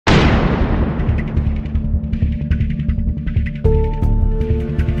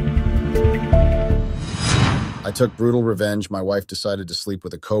I took brutal revenge. My wife decided to sleep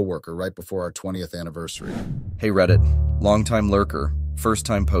with a coworker right before our 20th anniversary. Hey Reddit, long-time lurker,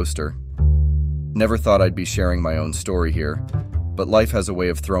 first-time poster. Never thought I'd be sharing my own story here, but life has a way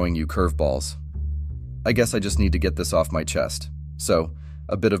of throwing you curveballs. I guess I just need to get this off my chest. So,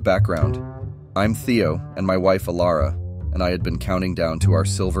 a bit of background. I'm Theo and my wife Alara, and I had been counting down to our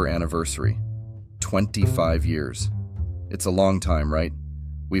silver anniversary. 25 years. It's a long time, right?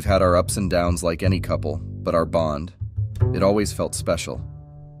 We've had our ups and downs like any couple, but our bond, it always felt special.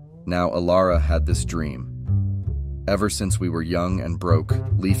 Now Alara had this dream. Ever since we were young and broke,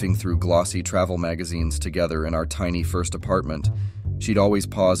 leafing through glossy travel magazines together in our tiny first apartment, she'd always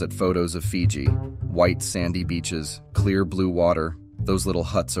pause at photos of Fiji, white sandy beaches, clear blue water, those little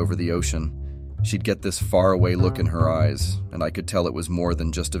huts over the ocean. She'd get this faraway look in her eyes, and I could tell it was more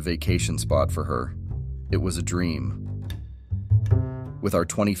than just a vacation spot for her. It was a dream. With our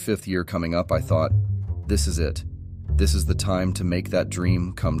 25th year coming up, I thought, this is it. This is the time to make that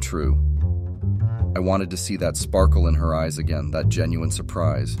dream come true. I wanted to see that sparkle in her eyes again, that genuine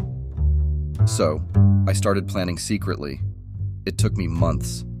surprise. So, I started planning secretly. It took me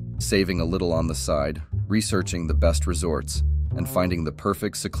months, saving a little on the side, researching the best resorts, and finding the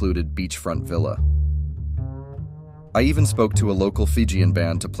perfect secluded beachfront villa. I even spoke to a local Fijian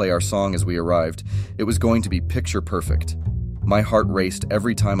band to play our song as we arrived. It was going to be picture perfect. My heart raced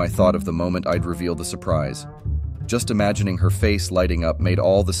every time I thought of the moment I'd reveal the surprise. Just imagining her face lighting up made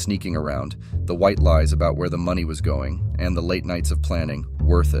all the sneaking around, the white lies about where the money was going, and the late nights of planning,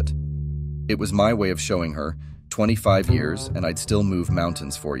 worth it. It was my way of showing her, 25 years, and I'd still move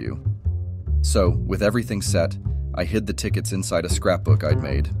mountains for you. So, with everything set, I hid the tickets inside a scrapbook I'd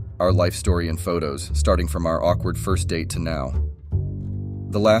made, our life story and photos, starting from our awkward first date to now.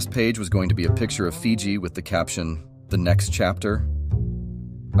 The last page was going to be a picture of Fiji with the caption, "The next chapter."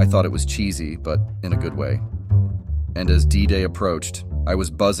 I thought it was cheesy, but in a good way. And as D-Day approached, I was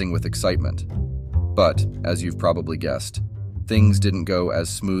buzzing with excitement. But, as you've probably guessed, things didn't go as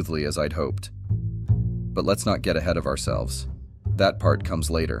smoothly as I'd hoped. But let's not get ahead of ourselves. That part comes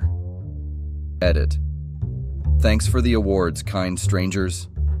later. Edit. Thanks for the awards, kind strangers.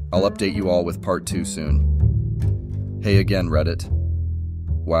 I'll update you all with part 2 soon. Hey again, Reddit.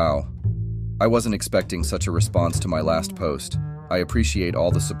 Wow. I wasn't expecting such a response to my last post. I appreciate all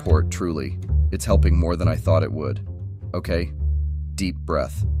the support, truly. It's helping more than I thought it would. Okay, deep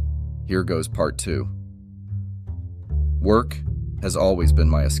breath. Here goes part 2. Work has always been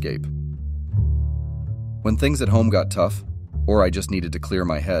my escape. When things at home got tough, or I just needed to clear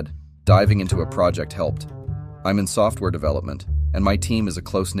my head, diving into a project helped. I'm in software development, and my team is a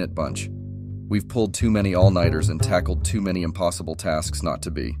close-knit bunch. We've pulled too many all-nighters and tackled too many impossible tasks not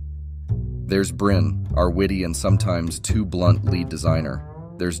to be. There's Bryn, our witty and sometimes too blunt lead designer.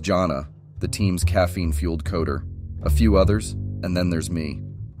 There's Jana, the team's caffeine-fueled coder. A few others, and then there's me.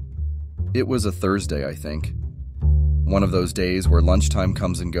 It was a Thursday, I think. One of those days where lunchtime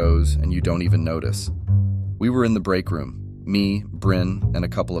comes and goes, and you don't even notice. We were in the break room, me, Bryn, and a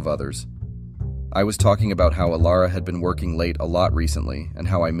couple of others. I was talking about how Alara had been working late a lot recently, and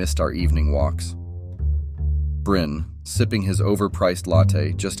how I missed our evening walks. Bryn, sipping his overpriced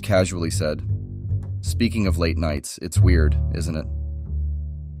latte, just casually said, "Speaking of late nights, it's weird, isn't it?"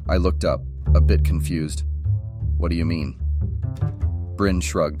 I looked up, a bit confused. "What do you mean?" Bryn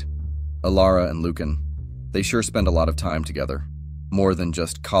shrugged. Alara and Lucan, they sure spend a lot of time together. More than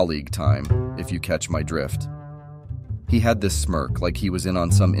just colleague time, if you catch my drift. He had this smirk, like he was in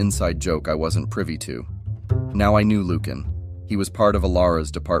on some inside joke I wasn't privy to. Now I knew Lucan. He was part of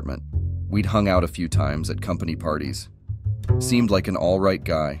Alara's department. We'd hung out a few times at company parties. Seemed like an all-right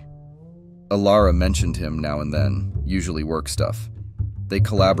guy. Alara mentioned him now and then, usually work stuff. They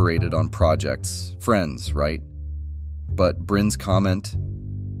collaborated on projects, friends, right? But Bryn's comment,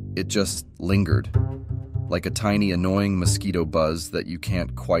 it just lingered, like a tiny annoying mosquito buzz that you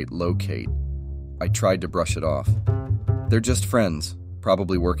can't quite locate. I tried to brush it off. "They're just friends,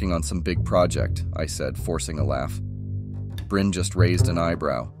 probably working on some big project," I said, forcing a laugh. Bryn just raised an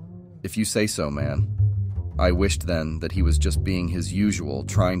eyebrow. "If you say so, man." I wished then that he was just being his usual,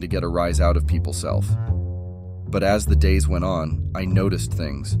 trying to get a rise out of people self. But as the days went on, I noticed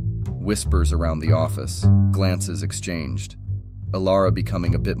things. Whispers around the office, glances exchanged. Alara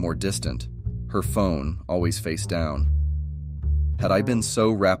becoming a bit more distant, her phone always face down. Had I been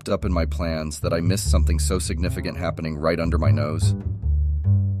so wrapped up in my plans that I missed something so significant happening right under my nose?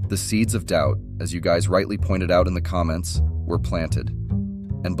 The seeds of doubt, as you guys rightly pointed out in the comments, were planted.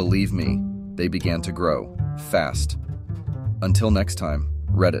 And believe me, they began to grow, fast. Until next time,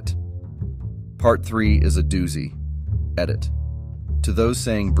 Reddit. Part 3 is a doozy. Edit. To those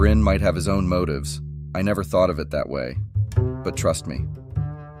saying Bryn might have his own motives, I never thought of it that way. But trust me,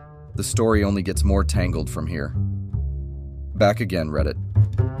 the story only gets more tangled from here. Back again, Reddit.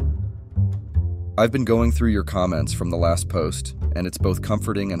 I've been going through your comments from the last post, and it's both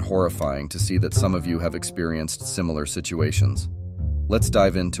comforting and horrifying to see that some of you have experienced similar situations. Let's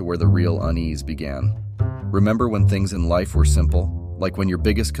dive into where the real unease began. Remember when things in life were simple? Like when your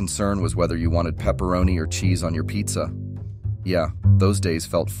biggest concern was whether you wanted pepperoni or cheese on your pizza? Yeah, those days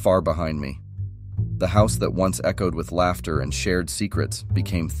felt far behind me. The house that once echoed with laughter and shared secrets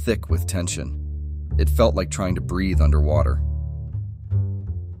became thick with tension. It felt like trying to breathe underwater.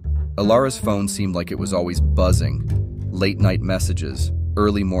 Alara's phone seemed like it was always buzzing. Late-night messages,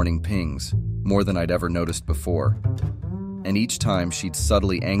 early morning pings, more than I'd ever noticed before. And each time she'd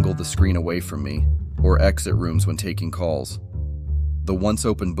subtly angle the screen away from me, or exit rooms when taking calls. The once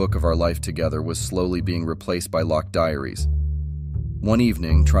open book of our life together was slowly being replaced by locked diaries. One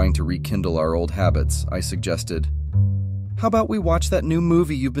evening, trying to rekindle our old habits, I suggested, "How about we watch that new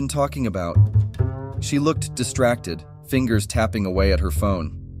movie you've been talking about?" She looked distracted, fingers tapping away at her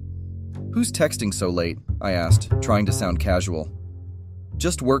phone. "Who's texting so late?" I asked, trying to sound casual.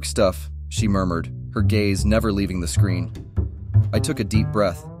 "Just work stuff," she murmured, her gaze never leaving the screen. I took a deep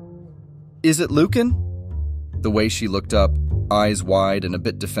breath. "Is it Lucan?" The way she looked up, eyes wide and a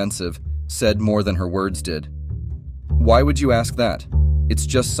bit defensive, said more than her words did. "Why would you ask that? It's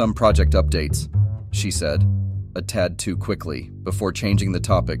just some project updates," she said, a tad too quickly, before changing the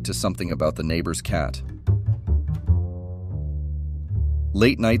topic to something about the neighbor's cat.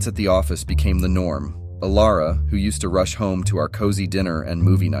 Late nights at the office became the norm. Alara, who used to rush home to our cozy dinner and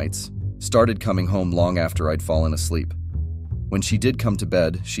movie nights, started coming home long after I'd fallen asleep. When she did come to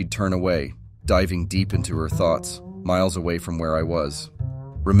bed, she'd turn away, diving deep into her thoughts, miles away from where I was.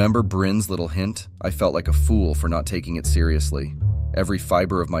 Remember Bryn's little hint? I felt like a fool for not taking it seriously. Every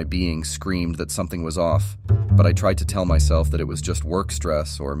fiber of my being screamed that something was off, but I tried to tell myself that it was just work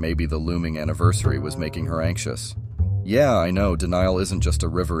stress or maybe the looming anniversary was making her anxious. Yeah, I know, denial isn't just a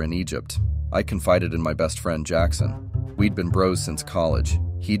river in Egypt. I confided in my best friend Jackson. We'd been bros since college.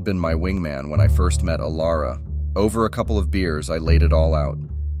 He'd been my wingman when I first met Alara. Over a couple of beers, I laid it all out.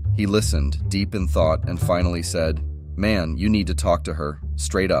 He listened, deep in thought, and finally said, "Man, you need to talk to her.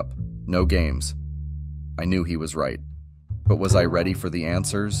 Straight up. No games." I knew he was right. But was I ready for the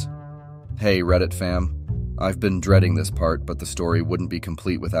answers? Hey, Reddit fam. I've been dreading this part, but the story wouldn't be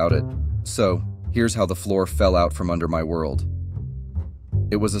complete without it. So, here's how the floor fell out from under my world.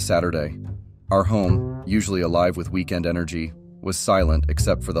 It was a Saturday. Our home, usually alive with weekend energy, was silent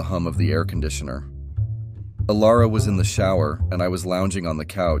except for the hum of the air conditioner. Alara was in the shower, and I was lounging on the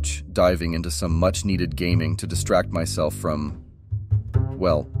couch, diving into some much-needed gaming to distract myself from,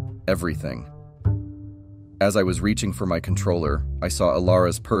 well, everything. As I was reaching for my controller, I saw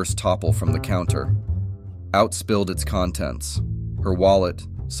Alara's purse topple from the counter. Out spilled its contents: her wallet,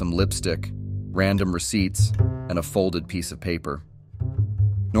 some lipstick, random receipts, and a folded piece of paper.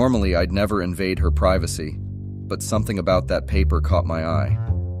 Normally, I'd never invade her privacy, but something about that paper caught my eye.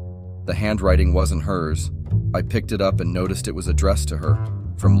 The handwriting wasn't hers. I picked it up and noticed it was addressed to her,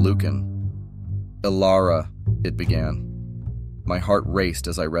 from Lucan. "Alara," it began. My heart raced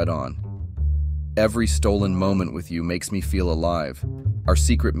as I read on. "Every stolen moment with you makes me feel alive. Our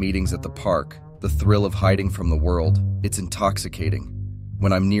secret meetings at the park, the thrill of hiding from the world, it's intoxicating.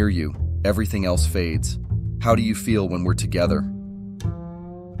 When I'm near you, everything else fades. How do you feel when we're together?"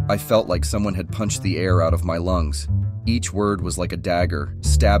 I felt like someone had punched the air out of my lungs. Each word was like a dagger,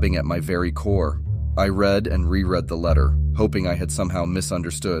 stabbing at my very core. I read and reread the letter, hoping I had somehow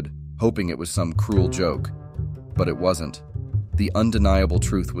misunderstood, hoping it was some cruel joke. But it wasn't. The undeniable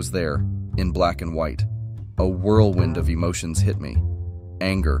truth was there, in black and white. A whirlwind of emotions hit me.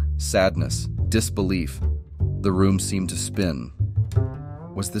 Anger, sadness, disbelief. The room seemed to spin.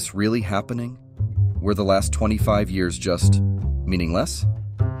 Was this really happening? Were the last 25 years just meaningless?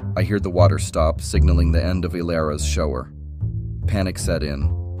 I heard the water stop, signaling the end of Alara's shower. Panic set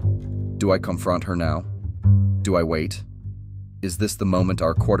in. Do I confront her now? Do I wait? Is this the moment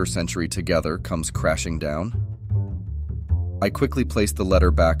our quarter-century together comes crashing down? I quickly placed the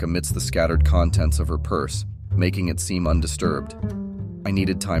letter back amidst the scattered contents of her purse, making it seem undisturbed. I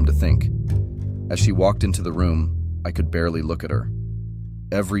needed time to think. As she walked into the room, I could barely look at her.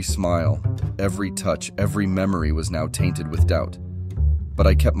 Every smile, every touch, every memory was now tainted with doubt. But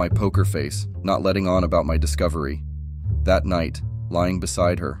I kept my poker face, not letting on about my discovery. That night, lying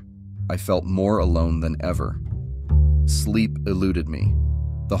beside her, I felt more alone than ever. Sleep eluded me.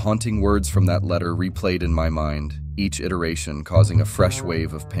 The haunting words from that letter replayed in my mind, each iteration causing a fresh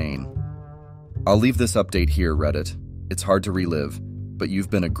wave of pain. I'll leave this update here, Reddit. It's hard to relive, but you've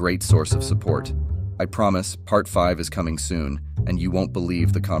been a great source of support. I promise, part 5 is coming soon, and you won't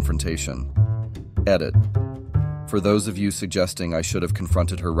believe the confrontation. Edit. For those of you suggesting I should have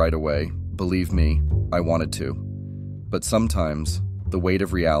confronted her right away, believe me, I wanted to. But sometimes, the weight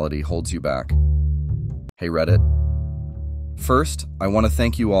of reality holds you back. Hey Reddit. First, I want to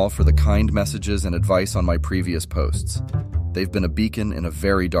thank you all for the kind messages and advice on my previous posts. They've been a beacon in a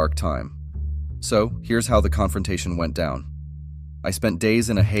very dark time. So, here's how the confrontation went down. I spent days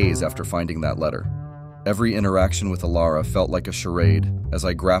in a haze after finding that letter. Every interaction with Alara felt like a charade as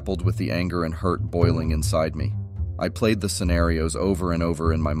I grappled with the anger and hurt boiling inside me. I played the scenarios over and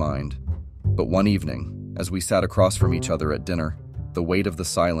over in my mind. But one evening, as we sat across from each other at dinner, the weight of the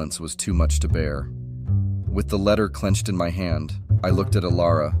silence was too much to bear. With the letter clenched in my hand, I looked at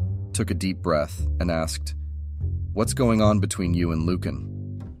Alara, took a deep breath, and asked, "What's going on between you and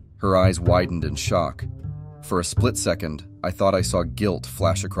Lucan?" Her eyes widened in shock. For a split second, I thought I saw guilt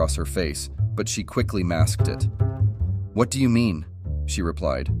flash across her face, but she quickly masked it. "What do you mean?" she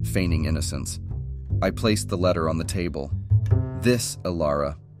replied, feigning innocence. I placed the letter on the table. "This,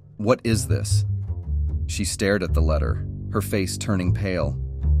 Alara. What is this?" She stared at the letter, her face turning pale.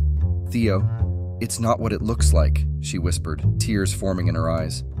 "Theo, it's not what it looks like," she whispered, tears forming in her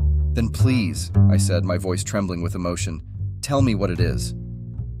eyes. "Then please," I said, my voice trembling with emotion, "tell me what it is."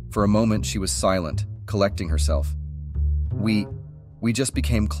 For a moment, she was silent, collecting herself. We just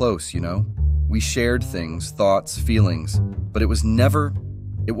became close, you know? We shared things, thoughts, feelings, but it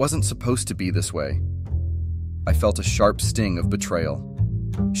wasn't supposed to be this way. I felt a sharp sting of betrayal.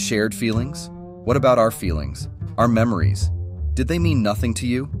 Shared feelings? What about our feelings? Our memories? Did they mean nothing to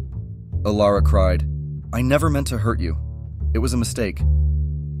you? Alara cried, "I never meant to hurt you. It was a mistake."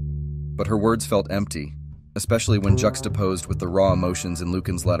 But her words felt empty, especially when juxtaposed with the raw emotions in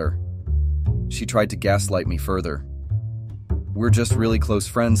Lucan's letter. She tried to gaslight me further. "We're just really close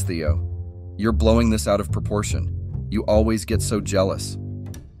friends, Theo. You're blowing this out of proportion. You always get so jealous."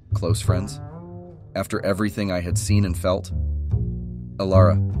 Close friends? After everything I had seen and felt?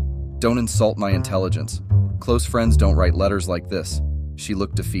 Alara, don't insult my intelligence. Close friends don't write letters like this. She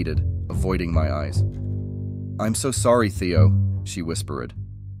looked defeated, avoiding my eyes. "I'm so sorry, Theo," she whispered.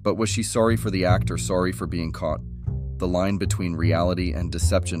 But was she sorry for the act or sorry for being caught? The line between reality and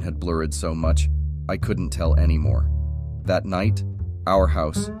deception had blurred so much, I couldn't tell anymore. That night, our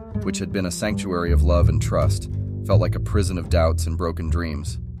house, which had been a sanctuary of love and trust, felt like a prison of doubts and broken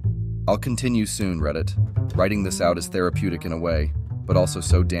dreams. I'll continue soon, Reddit. Writing this out is therapeutic in a way, but also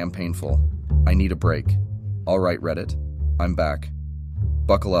so damn painful. I need a break. All right, Reddit, I'm back.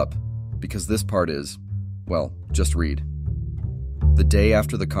 Buckle up, because this part is, well, just read. The day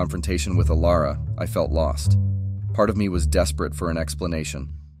after the confrontation with Alara, I felt lost. Part of me was desperate for an explanation,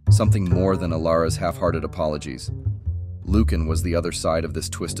 something more than Alara's half-hearted apologies. Lucan was the other side of this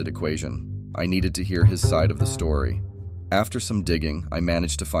twisted equation. I needed to hear his side of the story. After some digging, I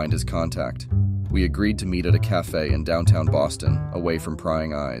managed to find his contact. We agreed to meet at a cafe in downtown Boston, away from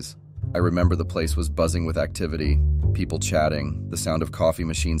prying eyes. I remember the place was buzzing with activity, people chatting, the sound of coffee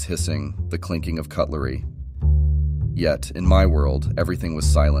machines hissing, the clinking of cutlery. Yet, in my world, everything was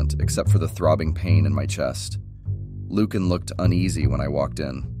silent except for the throbbing pain in my chest. Lucan looked uneasy when I walked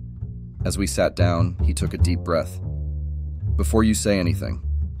in. As we sat down, he took a deep breath. "Before you say anything,"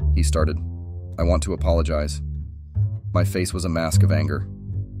 he started, "I want to apologize." My face was a mask of anger.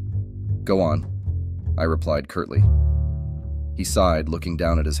 "Go on," I replied curtly. He sighed, looking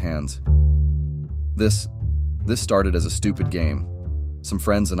down at his hands. This started as a stupid game. Some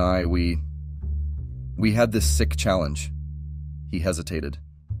friends and I, we had this sick challenge." He hesitated.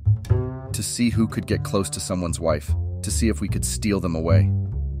 "To see who could get close to someone's wife, to see if we could steal them away."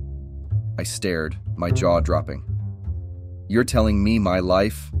 I stared, my jaw dropping. "You're telling me my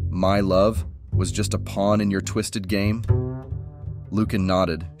life, my love, was just a pawn in your twisted game?" Lucan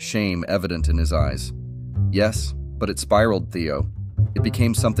nodded, shame evident in his eyes. "Yes, but it spiraled, Theo. It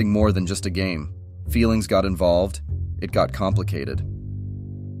became something more than just a game. Feelings got involved. It got complicated."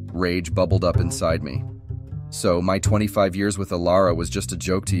 Rage bubbled up inside me. "So my 25 years with Alara was just a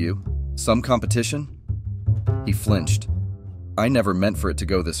joke to you? Some competition?" He flinched. "I never meant for it to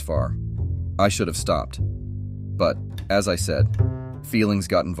go this far. I should have stopped. But, as I said, feelings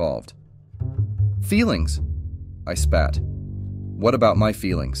got involved." "Feelings?" I spat. "What about my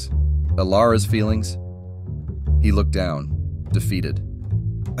feelings? Alara's feelings?" He looked down, defeated.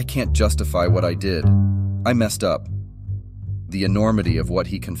 "I can't justify what I did. I messed up." The enormity of what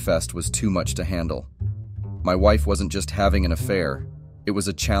he confessed was too much to handle. My wife wasn't just having an affair. It was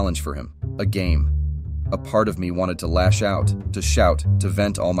a challenge for him, a game. A part of me wanted to lash out, to shout, to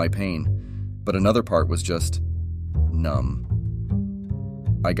vent all my pain. But another part was just numb.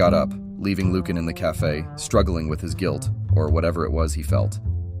 I got up, leaving Lucan in the cafe, struggling with his guilt, or whatever it was he felt.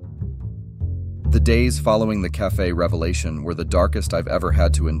 The days following the cafe revelation were the darkest I've ever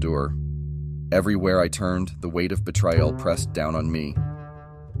had to endure. Everywhere I turned, the weight of betrayal pressed down on me.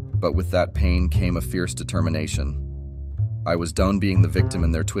 But with that pain came a fierce determination. I was done being the victim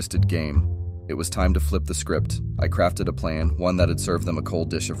in their twisted game. It was time to flip the script. I crafted a plan, one that'd serve them a cold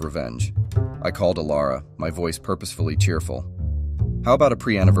dish of revenge. I called Alara, my voice purposefully cheerful. How about a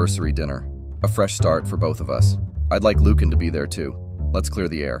pre-anniversary dinner? A fresh start for both of us. I'd like Lucan to be there too. Let's clear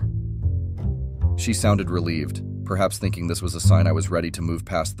the air. She sounded relieved, perhaps thinking this was a sign I was ready to move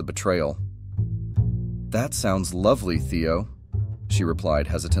past the betrayal. That sounds lovely, Theo, she replied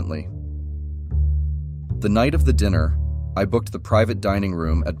hesitantly. The night of the dinner, I booked the private dining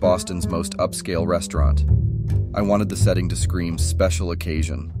room at Boston's most upscale restaurant. I wanted the setting to scream special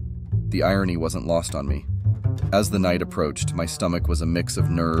occasion. The irony wasn't lost on me. As the night approached, my stomach was a mix of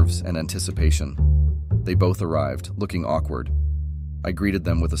nerves and anticipation. They both arrived, looking awkward. I greeted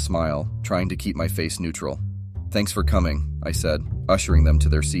them with a smile, trying to keep my face neutral. "Thanks for coming," I said, ushering them to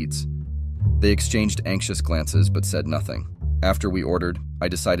their seats. They exchanged anxious glances but said nothing. After we ordered, I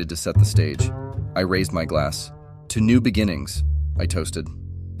decided to set the stage. I raised my glass. "To new beginnings," I toasted.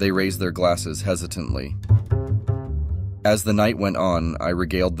 They raised their glasses hesitantly. As the night went on, I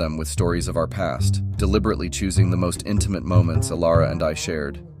regaled them with stories of our past, deliberately choosing the most intimate moments Alara and I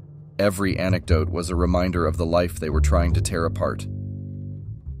shared. Every anecdote was a reminder of the life they were trying to tear apart.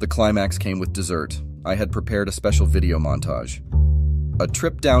 The climax came with dessert. I had prepared a special video montage. "A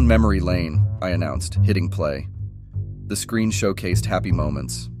trip down memory lane," I announced, hitting play. The screen showcased happy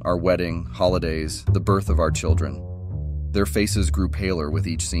moments, our wedding, holidays, the birth of our children. Their faces grew paler with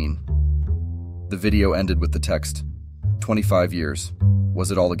each scene. The video ended with the text, 25 years.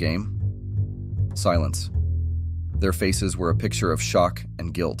 Was it all a game? Silence. Their faces were a picture of shock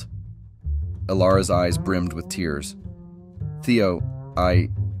and guilt. Alara's eyes brimmed with tears. "Theo, I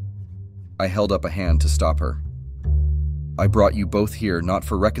held up a hand to stop her. "I brought you both here not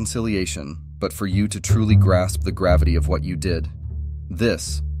for reconciliation, but for you to truly grasp the gravity of what you did.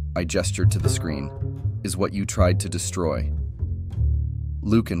 This," I gestured to the screen, "is what you tried to destroy."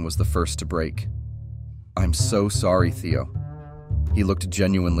 Lucan was the first to break. "I'm so sorry, Theo." He looked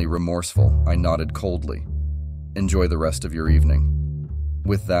genuinely remorseful. I nodded coldly. "Enjoy the rest of your evening."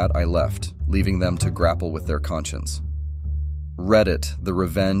 With that, I left, leaving them to grapple with their conscience. Reddit, the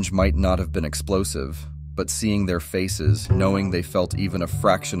revenge might not have been explosive, but seeing their faces, knowing they felt even a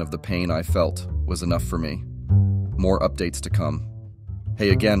fraction of the pain I felt, was enough for me. More updates to come. Hey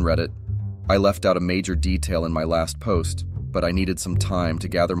again, Reddit. I left out a major detail in my last post, but I needed some time to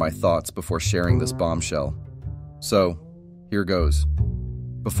gather my thoughts before sharing this bombshell. So, here goes.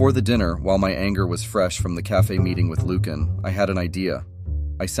 Before the dinner, while my anger was fresh from the cafe meeting with Lucan, I had an idea.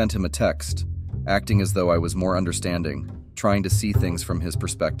 I sent him a text, acting as though I was more understanding, trying to see things from his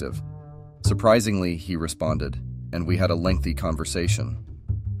perspective. Surprisingly, he responded, and we had a lengthy conversation.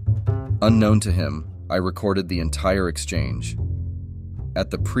 Unknown to him, I recorded the entire exchange. At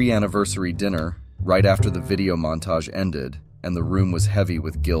the pre-anniversary dinner, right after the video montage ended, and the room was heavy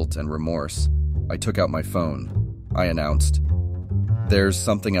with guilt and remorse, I took out my phone. I announced, "There's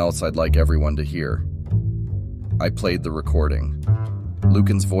something else I'd like everyone to hear." I played the recording.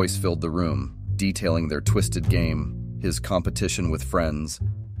 Lucan's voice filled the room, detailing their twisted game, his competition with friends,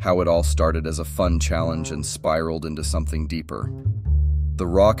 how it all started as a fun challenge and spiraled into something deeper. The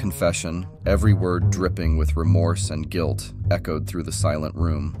raw confession, every word dripping with remorse and guilt, echoed through the silent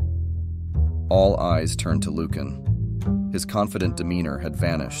room. All eyes turned to Lucan. His confident demeanor had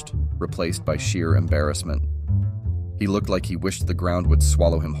vanished, replaced by sheer embarrassment. He looked like he wished the ground would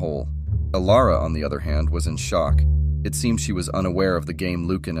swallow him whole. Alara, on the other hand, was in shock. It seemed she was unaware of the game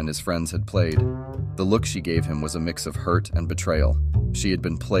Lucan and his friends had played. The look she gave him was a mix of hurt and betrayal. She had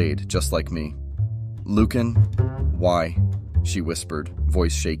been played, just like me. "Lucan? Why?" she whispered,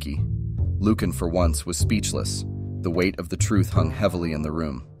 voice shaky. Lucan, for once, was speechless. The weight of the truth hung heavily in the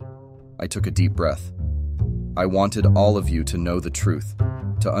room. I took a deep breath. "I wanted all of you to know the truth,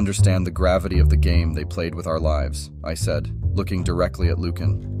 to understand the gravity of the game they played with our lives," I said, looking directly at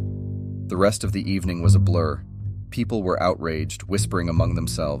Lucan. The rest of the evening was a blur. People were outraged, whispering among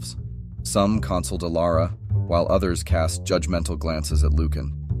themselves. Some counseled Alara, while others cast judgmental glances at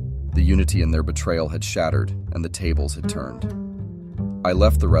Lucan. The unity in their betrayal had shattered, and the tables had turned. I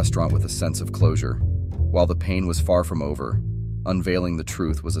left the restaurant with a sense of closure. While the pain was far from over, unveiling the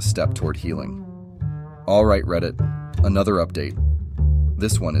truth was a step toward healing. All right, Reddit, another update.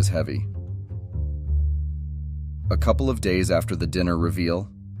 This one is heavy. A couple of days after the dinner reveal,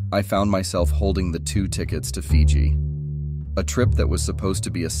 I found myself holding the 2 tickets to Fiji. A trip that was supposed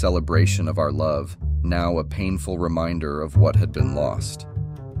to be a celebration of our love, now a painful reminder of what had been lost.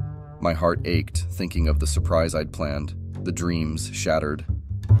 My heart ached thinking of the surprise I'd planned, the dreams shattered.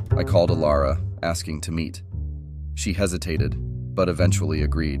 I called Alara, asking to meet. She hesitated, but eventually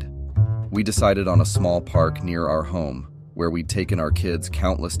agreed. We decided on a small park near our home, where we'd taken our kids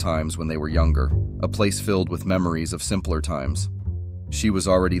countless times when they were younger, a place filled with memories of simpler times. She was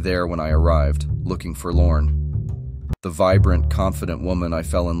already there when I arrived, looking forlorn. The vibrant, confident woman I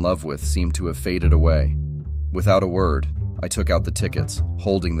fell in love with seemed to have faded away. Without a word, I took out the tickets,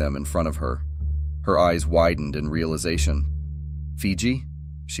 holding them in front of her. Her eyes widened in realization. "Fiji?"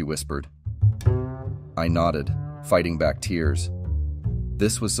 she whispered. I nodded, fighting back tears.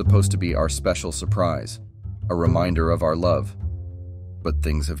 This was supposed to be our special surprise, a reminder of our love. But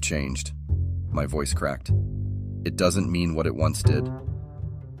things have changed. My voice cracked. It doesn't mean what it once did.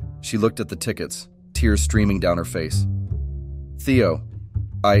 She looked at the tickets, tears streaming down her face. "Theo,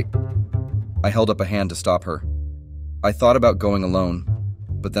 I held up a hand to stop her. "I thought about going alone,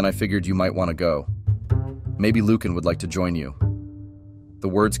 but then I figured you might want to go. Maybe Lucan would like to join you." The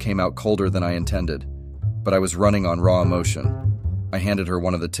words came out colder than I intended, but I was running on raw emotion. I handed her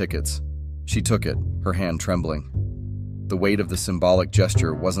one of the tickets. She took it, her hand trembling. The weight of the symbolic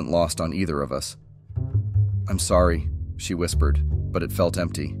gesture wasn't lost on either of us. "I'm sorry," she whispered, but it felt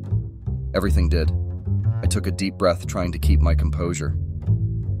empty. Everything did. I took a deep breath, trying to keep my composure.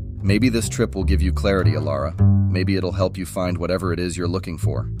 "Maybe this trip will give you clarity, Alara. Maybe it'll help you find whatever it is you're looking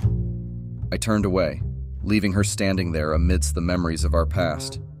for." I turned away, leaving her standing there amidst the memories of our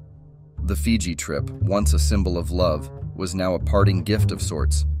past. The Fiji trip, once a symbol of love, was now a parting gift of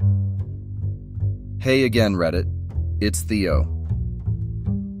sorts. Hey again, Reddit. It's Theo.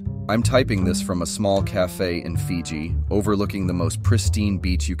 I'm typing this from a small cafe in Fiji, overlooking the most pristine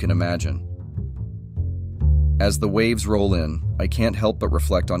beach you can imagine. As the waves roll in, I can't help but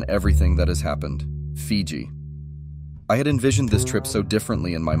reflect on everything that has happened. Fiji. I had envisioned this trip so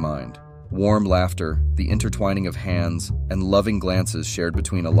differently in my mind. Warm laughter, the intertwining of hands, and loving glances shared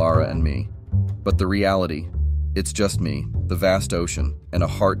between Alara and me. But the reality, it's just me, the vast ocean, and a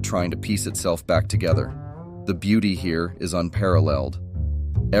heart trying to piece itself back together. The beauty here is unparalleled.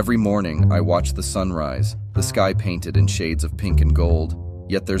 Every morning, I watch the sunrise, the sky painted in shades of pink and gold,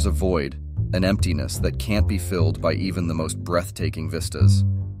 yet there's a void, an emptiness that can't be filled by even the most breathtaking vistas.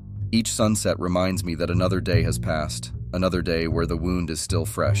 Each sunset reminds me that another day has passed, another day where the wound is still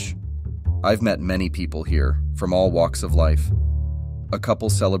fresh. I've met many people here, from all walks of life. A couple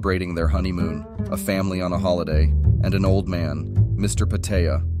celebrating their honeymoon, a family on a holiday, and an old man, Mr.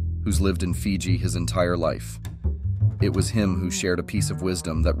 Patea, who's lived in Fiji his entire life. It was him who shared a piece of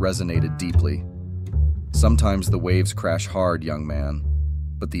wisdom that resonated deeply. "Sometimes the waves crash hard, young man,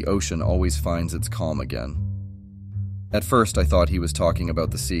 but the ocean always finds its calm again." At first, I thought he was talking about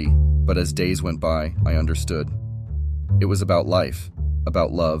the sea, but as days went by, I understood. It was about life,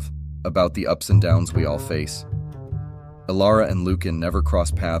 about love, about the ups and downs we all face. Alara and Lucan never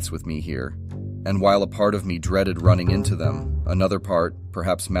crossed paths with me here, and while a part of me dreaded running into them, another part,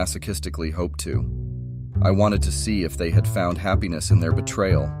 perhaps masochistically, hoped to. I wanted to see if they had found happiness in their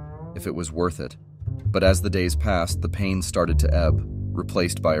betrayal, if it was worth it. But as the days passed, the pain started to ebb,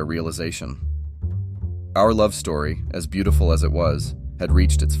 replaced by a realization. Our love story, as beautiful as it was, had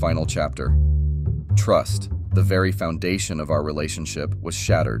reached its final chapter. Trust, the very foundation of our relationship, was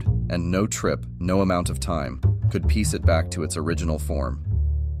shattered, and no trip, no amount of time, could piece it back to its original form.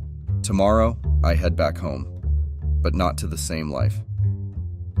 Tomorrow, I head back home, but not to the same life.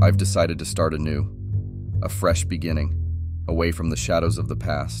 I've decided to start anew, a fresh beginning, away from the shadows of the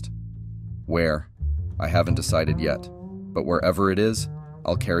past. Where? I haven't decided yet, but wherever it is,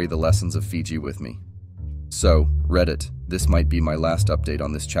 I'll carry the lessons of Fiji with me. So, Reddit, this might be my last update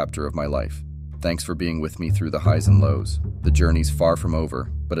on this chapter of my life. Thanks for being with me through the highs and lows. The journey's far from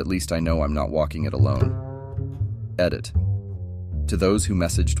over, but at least I know I'm not walking it alone. Edit. To those who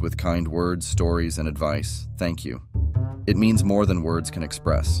messaged with kind words, stories, and advice, thank you. It means more than words can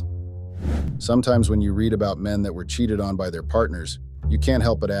express. Sometimes when you read about men that were cheated on by their partners, you can't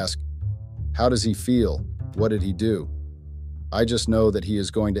help but ask, how does he feel? What did he do? I just know that he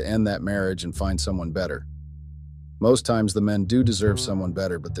is going to end that marriage and find someone better. Most times the men do deserve someone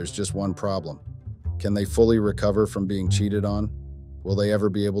better, but there's just one problem. Can they fully recover from being cheated on? Will they ever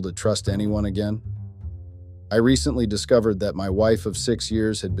be able to trust anyone again? I recently discovered that my wife of 6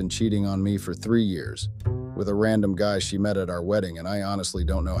 years had been cheating on me for 3 years with a random guy she met at our wedding, and I honestly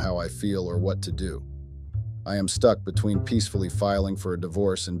don't know how I feel or what to do. I am stuck between peacefully filing for a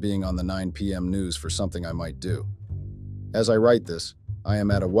divorce and being on the 9 p.m. news for something I might do. As I write this, I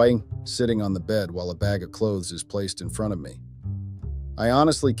am at a wedding, sitting on the bed while a bag of clothes is placed in front of me. I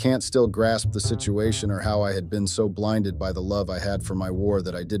honestly can't still grasp the situation or how I had been so blinded by the love I had for my war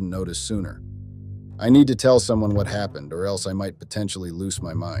that I didn't notice sooner. I need to tell someone what happened, or else I might potentially lose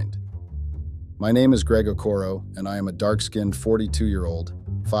my mind. My name is Greg Okoro, and I am a dark-skinned 42-year-old,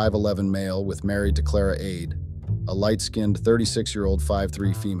 5'11" male with married to Clara Ade, a light-skinned 36-year-old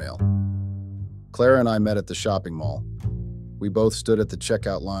 5'3" female. Clara and I met at the shopping mall. We both stood at the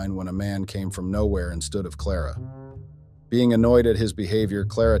checkout line when a man came from nowhere and stood of Clara. Being annoyed at his behavior,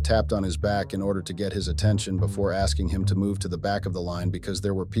 Clara tapped on his back in order to get his attention before asking him to move to the back of the line because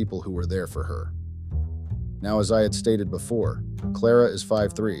there were people who were there for her. Now, as I had stated before, Clara is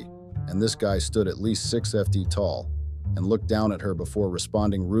 5'3", and this guy stood at least 6 FT tall and looked down at her before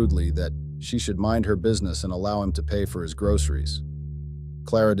responding rudely that she should mind her business and allow him to pay for his groceries.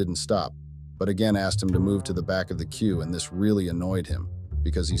 Clara didn't stop, but again asked him to move to the back of the queue, and this really annoyed him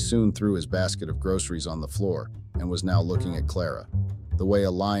because he soon threw his basket of groceries on the floor and was now looking at Clara, the way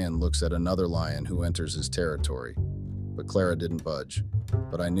a lion looks at another lion who enters his territory. But Clara didn't budge,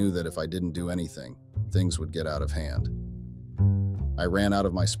 but I knew that if I didn't do anything, things would get out of hand. I ran out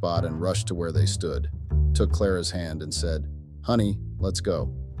of my spot and rushed to where they stood, took Clara's hand and said, "Honey, let's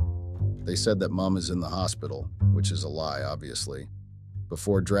go." They said that Mom is in the hospital, which is a lie, obviously,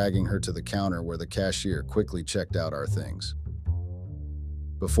 before dragging her to the counter where the cashier quickly checked out our things.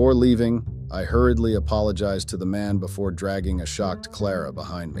 Before leaving, I hurriedly apologized to the man before dragging a shocked Clara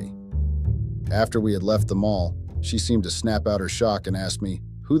behind me. After we had left the mall, she seemed to snap out her shock and asked me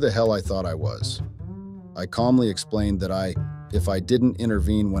who the hell I thought I was. I calmly explained that if I didn't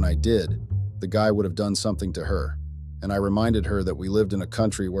intervene when I did, the guy would have done something to her, and I reminded her that we lived in a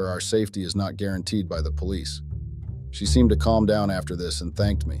country where our safety is not guaranteed by the police. She seemed to calm down after this and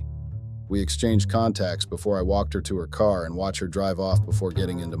thanked me. We exchanged contacts before I walked her to her car and watched her drive off before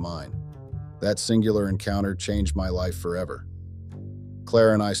getting into mine. That singular encounter changed my life forever.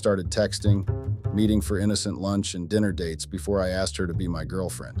 Clara and I started texting, meeting for innocent lunch and dinner dates before I asked her to be my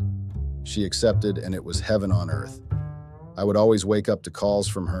girlfriend. She accepted, and it was heaven on earth. I would always wake up to calls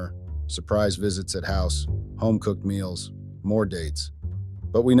from her, surprise visits at house, home-cooked meals, more dates.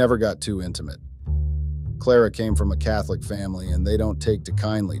 But we never got too intimate. Clara came from a Catholic family, and they don't take too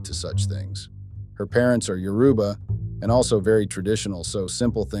kindly to such things. Her parents are Yoruba and also very traditional, so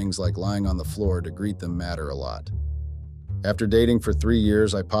simple things like lying on the floor to greet them matter a lot. After dating for 3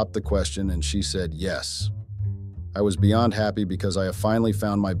 years, I popped the question and she said yes. I was beyond happy because I have finally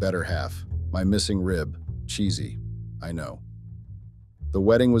found my better half, my missing rib. Cheesy, I know. The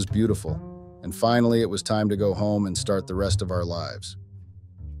wedding was beautiful, and finally it was time to go home and start the rest of our lives.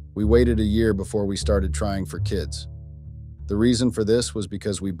 We waited a year before we started trying for kids. The reason for this was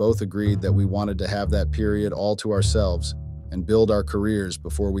because we both agreed that we wanted to have that period all to ourselves and build our careers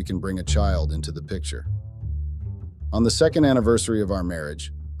before we can bring a child into the picture. On the 2nd anniversary of our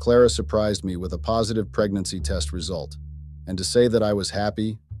marriage, Clara surprised me with a positive pregnancy test result, and to say that I was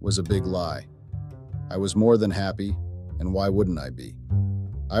happy was a big lie. I was more than happy, and why wouldn't I be?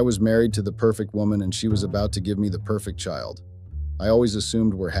 I was married to the perfect woman, and she was about to give me the perfect child. I always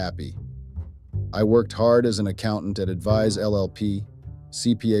assumed we're happy. I worked hard as an accountant at Advise LLP,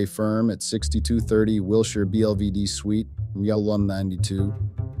 CPA firm at 6230 Wilshire BLVD Suite, Real 192,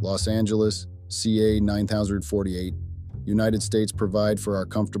 Los Angeles, CA 9048, United States provide for our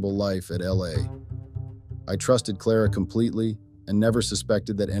comfortable life at LA. I trusted Clara completely and never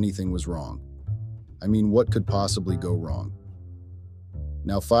suspected that anything was wrong. I mean, what could possibly go wrong?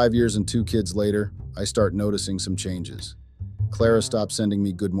 Now 5 years and 2 kids later, I start noticing some changes. Clara stopped sending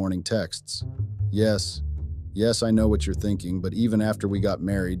me good morning texts. Yes, I know what you're thinking, but even after we got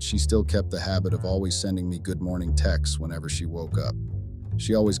married, she still kept the habit of always sending me good morning texts whenever she woke up.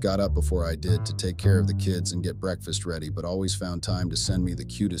 She always got up before I did to take care of the kids and get breakfast ready, but always found time to send me the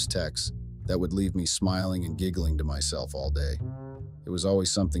cutest texts that would leave me smiling and giggling to myself all day. It was always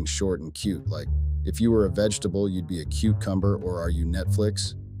something short and cute, like, if you were a vegetable, you'd be a cucumber, or are you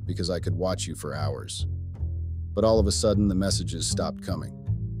Netflix? Because I could watch you for hours. But all of a sudden, the messages stopped coming.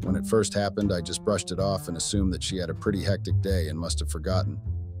 When it first happened, I just brushed it off and assumed that she had a pretty hectic day and must have forgotten.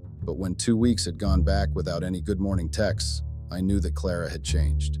 But when 2 weeks had gone back without any good morning texts, I knew that Clara had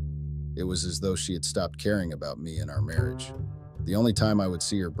changed. It was as though she had stopped caring about me and our marriage. The only time I would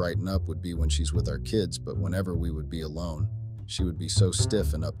see her brighten up would be when she's with our kids, but whenever we would be alone, she would be so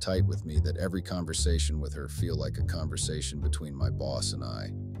stiff and uptight with me that every conversation with her felt like a conversation between my boss and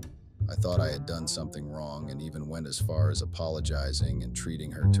I. I thought I had done something wrong and even went as far as apologizing and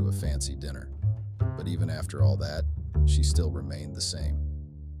treating her to a fancy dinner. But even after all that, she still remained the same.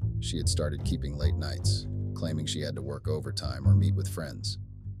 She had started keeping late nights, claiming she had to work overtime or meet with friends.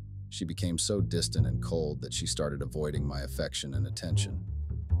 She became so distant and cold that she started avoiding my affection and attention.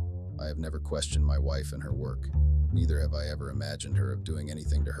 I have never questioned my wife and her work. Neither have I ever imagined her of doing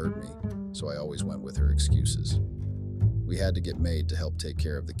anything to hurt me, so I always went with her excuses. We had to get maid to help take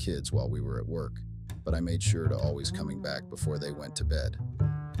care of the kids while we were at work, but I made sure to always coming back before they went to bed.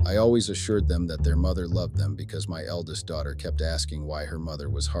 I always assured them that their mother loved them because my eldest daughter kept asking why her mother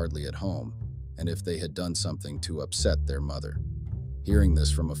was hardly at home and if they had done something to upset their mother. Hearing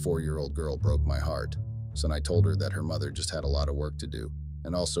this from a 4-year-old girl broke my heart, so I told her that her mother just had a lot of work to do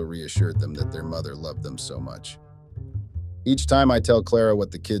and also reassured them that their mother loved them so much. Each time I tell Clara what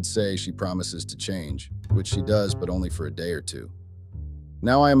the kids say, she promises to change, which she does, but only for a day or two.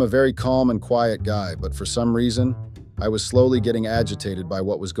 Now I am a very calm and quiet guy, but for some reason, I was slowly getting agitated by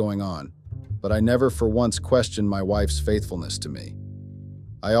what was going on, but I never for once questioned my wife's faithfulness to me.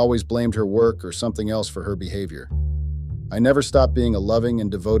 I always blamed her work or something else for her behavior. I never stopped being a loving and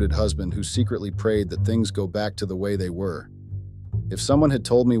devoted husband who secretly prayed that things go back to the way they were. If someone had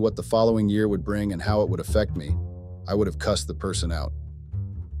told me what the following year would bring and how it would affect me, I would have cussed the person out.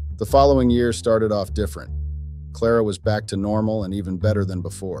 The following year started off different. Clara was back to normal and even better than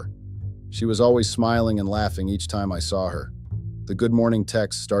before. She was always smiling and laughing each time I saw her. The good morning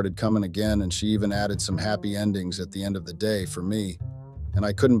texts started coming again, and she even added some happy endings at the end of the day for me, and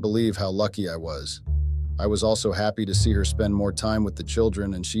I couldn't believe how lucky I was. I was also happy to see her spend more time with the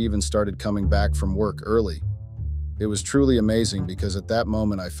children, and she even started coming back from work early. It was truly amazing because at that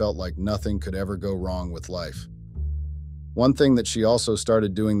moment I felt like nothing could ever go wrong with life. One thing that she also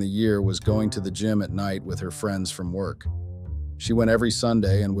started doing the year was going to the gym at night with her friends from work. She went every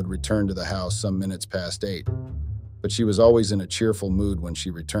Sunday and would return to the house some minutes past 8. But she was always in a cheerful mood when she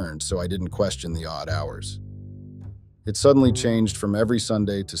returned, so I didn't question the odd hours. It suddenly changed from every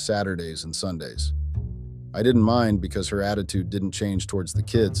Sunday to Saturdays and Sundays. I didn't mind because her attitude didn't change towards the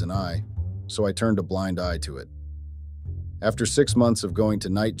kids and I, so I turned a blind eye to it. After 6 months of going to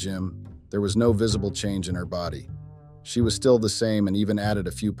night gym, there was no visible change in her body. She was still the same and even added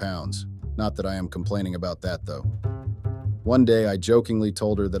a few pounds. Not that I am complaining about that, though. One day, I jokingly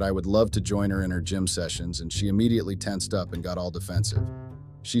told her that I would love to join her in her gym sessions, and she immediately tensed up and got all defensive.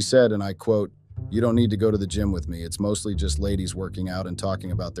 She said, and I quote, "You don't need to go to the gym with me. It's mostly just ladies working out and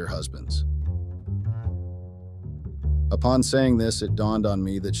talking about their husbands." Upon saying this, it dawned on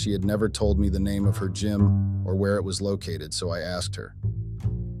me that she had never told me the name of her gym or where it was located, so I asked her.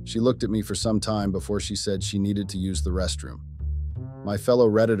 She looked at me for some time before she said she needed to use the restroom. My fellow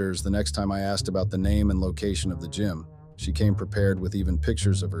Redditors, the next time I asked about the name and location of the gym, she came prepared with even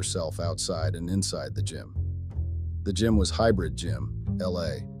pictures of herself outside and inside the gym. The gym was Hybrid Gym,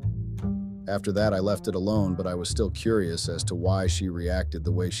 LA. After that, I left it alone, but I was still curious as to why she reacted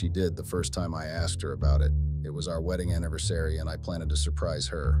the way she did the first time I asked her about it. It was our wedding anniversary, and I planned to surprise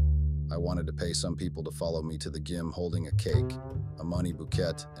her. I wanted to pay some people to follow me to the gym holding a cake, a money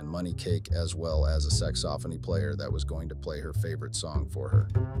bouquet, and money cake, as well as a saxophony player that was going to play her favorite song for her.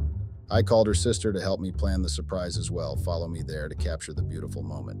 I called her sister to help me plan the surprise as well, follow me there to capture the beautiful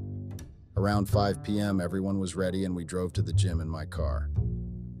moment. Around 5 p.m., everyone was ready and we drove to the gym in my car.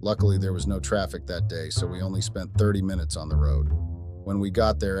 Luckily, there was no traffic that day, so we only spent 30 minutes on the road. When we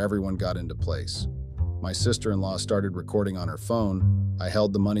got there, everyone got into place. My sister-in-law started recording on her phone. I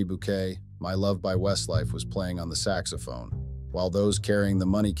held the money bouquet. My Love by Westlife was playing on the saxophone, while those carrying the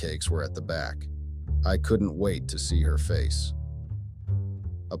money cakes were at the back. I couldn't wait to see her face.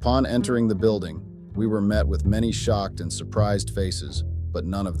 Upon entering the building, we were met with many shocked and surprised faces, but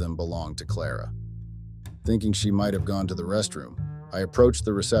none of them belonged to Clara. Thinking she might have gone to the restroom, I approached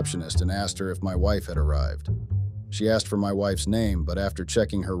the receptionist and asked her if my wife had arrived. She asked for my wife's name, but after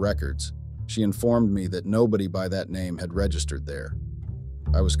checking her records, she informed me that nobody by that name had registered there.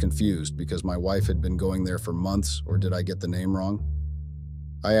 I was confused because my wife had been going there for months, or did I get the name wrong?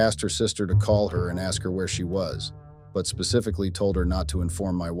 I asked her sister to call her and ask her where she was, but specifically told her not to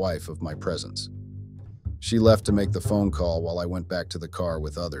inform my wife of my presence. She left to make the phone call while I went back to the car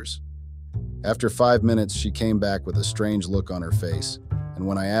with others. After 5 minutes, she came back with a strange look on her face, and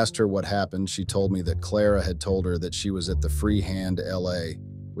when I asked her what happened, she told me that Clara had told her that she was at the Freehand LA,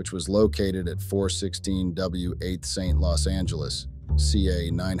 which was located at 416 W 8th St. Los Angeles, CA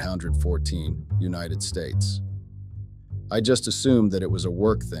 914, United States. I just assumed that it was a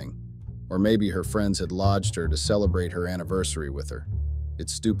work thing, or maybe her friends had lodged her to celebrate her anniversary with her.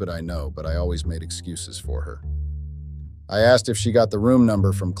 It's stupid, I know, but I always made excuses for her. I asked if she got the room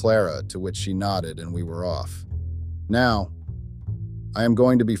number from Clara, to which she nodded, and we were off. Now, I am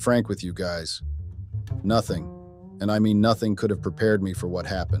going to be frank with you guys. Nothing, and I mean nothing, could have prepared me for what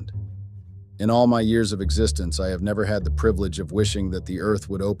happened. In all my years of existence, I have never had the privilege of wishing that the earth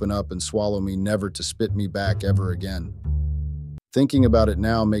would open up and swallow me, never to spit me back ever again. Thinking about it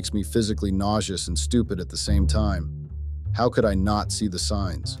now makes me physically nauseous and stupid at the same time. How could I not see the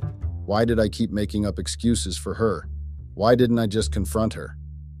signs? Why did I keep making up excuses for her? Why didn't I just confront her?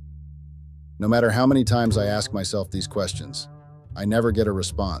 No matter how many times I ask myself these questions, I never get a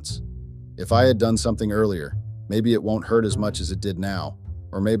response. If I had done something earlier, maybe it won't hurt as much as it did now,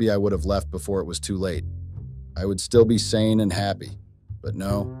 or maybe I would have left before it was too late. I would still be sane and happy. But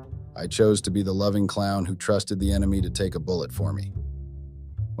no, I chose to be the loving clown who trusted the enemy to take a bullet for me.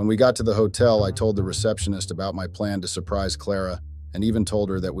 When we got to the hotel, I told the receptionist about my plan to surprise Clara and even told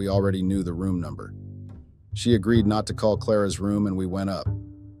her that we already knew the room number. She agreed not to call Clara's room and we went up.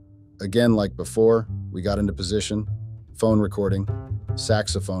 Again, like before, we got into position, phone recording,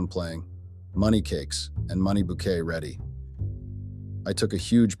 saxophone playing, money cakes, and money bouquet ready. I took a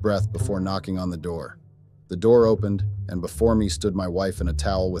huge breath before knocking on the door. The door opened, and before me stood my wife in a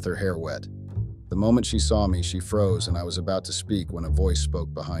towel with her hair wet. The moment she saw me, she froze, and I was about to speak when a voice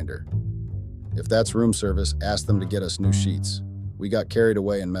spoke behind her. "If that's room service, ask them to get us new sheets. We got carried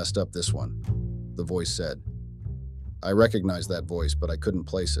away and messed up this one," the voice said. I recognized that voice, but I couldn't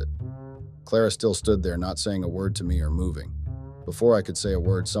place it. Clara still stood there, not saying a word to me or moving. Before I could say a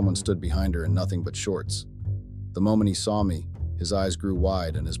word, someone stood behind her in nothing but shorts. The moment he saw me, his eyes grew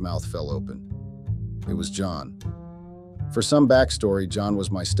wide and his mouth fell open. It was John. For some backstory, John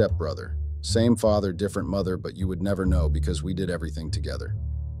was my stepbrother. Same father, different mother, but you would never know because we did everything together.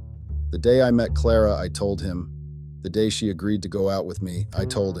 The day I met Clara, I told him. The day she agreed to go out with me, I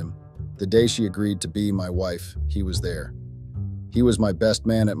told him. The day she agreed to be my wife, he was there. He was my best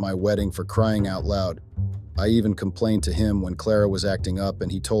man at my wedding, for crying out loud. I even complained to him when Clara was acting up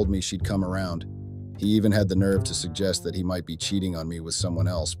and he told me she'd come around. He even had the nerve to suggest that he might be cheating on me with someone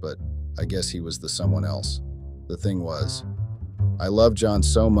else, but I guess he was the someone else. The thing was, I loved John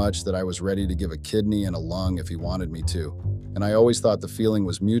so much that I was ready to give a kidney and a lung if he wanted me to, and I always thought the feeling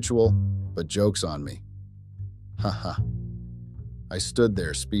was mutual, but joke's on me. Haha. I stood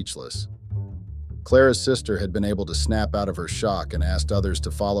there speechless. Clara's sister had been able to snap out of her shock and asked others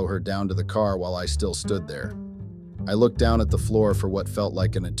to follow her down to the car while I still stood there. I looked down at the floor for what felt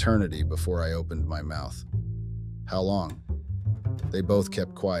like an eternity before I opened my mouth. "How long?" They both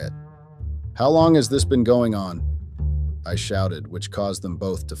kept quiet. "How long has this been going on?" I shouted, which caused them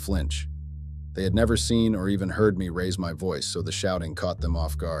both to flinch. They had never seen or even heard me raise my voice, so the shouting caught them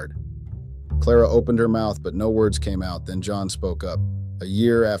off guard. Clara opened her mouth, but no words came out. Then John spoke up. "A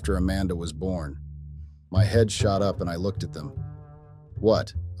year after Amanda was born." My head shot up and I looked at them.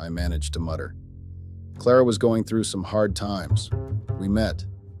 "What?" I managed to mutter. Clara was going through some hard times. We met,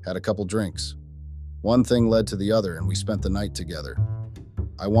 had a couple drinks. One thing led to the other and we spent the night together.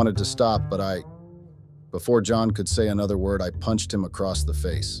 I wanted to stop, but before John could say another word, I punched him across the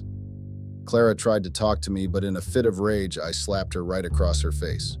face. Clara tried to talk to me, but in a fit of rage, I slapped her right across her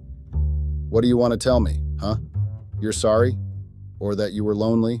face. "What do you want to tell me, huh? You're sorry? Or that you were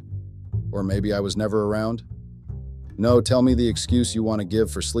lonely? Or maybe I was never around? No, tell me the excuse you want to give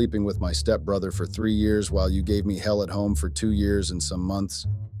for sleeping with my stepbrother for 3 years while you gave me hell at home for 2 years and some months.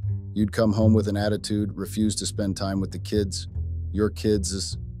 You'd come home with an attitude, refuse to spend time with the kids. Your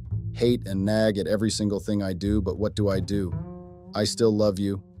kids hate and nag at every single thing I do, but what do? I still love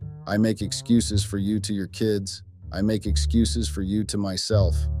you. I make excuses for you to your kids. I make excuses for you to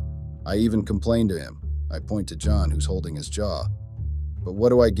myself. I even complain to him." I point to John, who's holding his jaw. "But what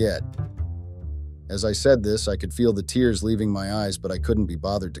do I get?" As I said this, I could feel the tears leaving my eyes, but I couldn't be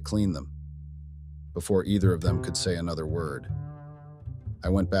bothered to clean them. Before either of them could say another word, I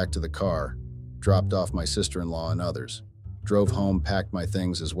went back to the car, dropped off my sister-in-law and others, drove home, packed my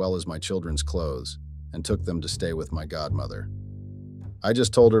things as well as my children's clothes, and took them to stay with my godmother. I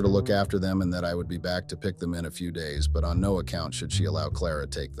just told her to look after them and that I would be back to pick them in a few days, but on no account should she allow Clara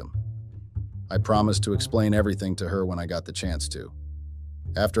to take them. I promised to explain everything to her when I got the chance to.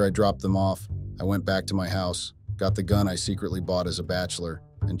 After I dropped them off, I went back to my house, got the gun I secretly bought as a bachelor,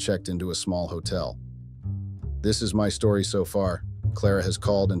 and checked into a small hotel. This is my story so far. Clara has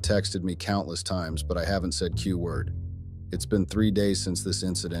called and texted me countless times, but I haven't said Q word. It's been 3 days since this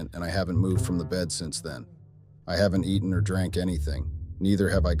incident, and I haven't moved from the bed since then. I haven't eaten or drank anything. Neither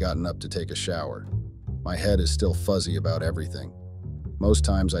have I gotten up to take a shower. My head is still fuzzy about everything. Most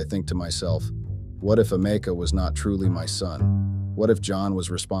times I think to myself, what if Emeka was not truly my son? What if John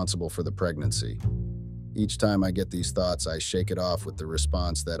was responsible for the pregnancy? Each time I get these thoughts, I shake it off with the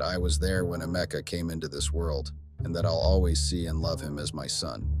response that I was there when Emeka came into this world, and that I'll always see and love him as my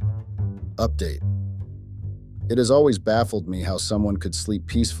son. Update. It has always baffled me how someone could sleep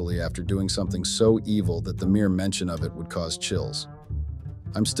peacefully after doing something so evil that the mere mention of it would cause chills.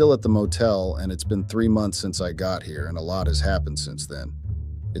 I'm still at the motel, and it's been 3 months since I got here, and a lot has happened since then.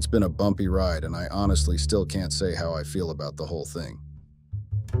 It's been a bumpy ride, and I honestly still can't say how I feel about the whole thing.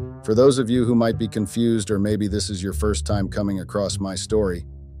 For those of you who might be confused, or maybe this is your first time coming across my story,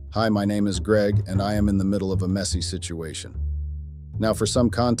 hi, my name is Greg, and I am in the middle of a messy situation. Now, for some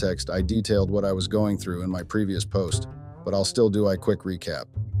context, I detailed what I was going through in my previous post, but I'll still do a quick recap.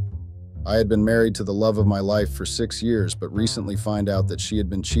 I had been married to the love of my life for 6 years, but recently find out that she had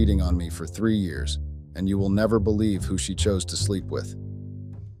been cheating on me for 3 years, and you will never believe who she chose to sleep with.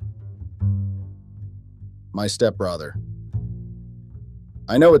 My stepbrother.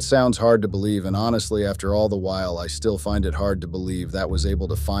 I know it sounds hard to believe, and honestly, after all the while, I still find it hard to believe that was able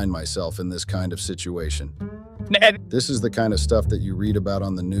to find myself in this kind of situation. This is the kind of stuff that you read about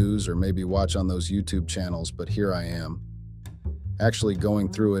on the news or maybe watch on those YouTube channels, but here I am, actually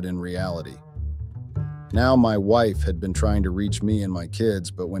going through it in reality. Now, my wife had been trying to reach me and my kids,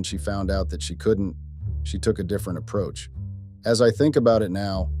 but when she found out that she couldn't, she took a different approach. As I think about it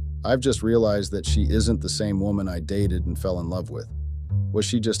now, I've just realized that she isn't the same woman I dated and fell in love with. Was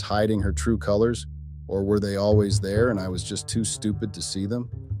she just hiding her true colors? Or were they always there and I was just too stupid to see them?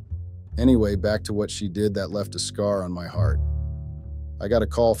 Anyway, back to what she did that left a scar on my heart. I got a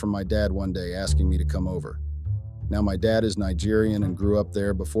call from my dad one day asking me to come over. Now, my dad is Nigerian and grew up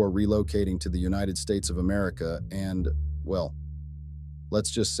there before relocating to the United States of America, and, well, let's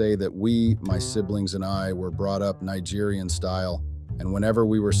just say that we, my siblings and I, were brought up Nigerian style, and whenever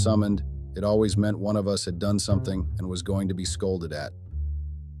we were summoned, it always meant one of us had done something and was going to be scolded at.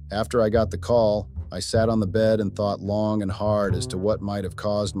 After I got the call, I sat on the bed and thought long and hard as to what might have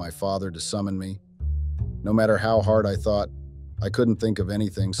caused my father to summon me. No matter how hard I thought, I couldn't think of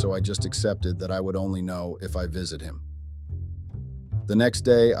anything, so I just accepted that I would only know if I visit him. The next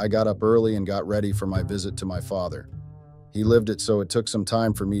day, I got up early and got ready for my visit to my father. He lived it, so it took some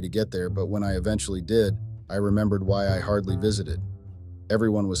time for me to get there, but when I eventually did, I remembered why I hardly visited.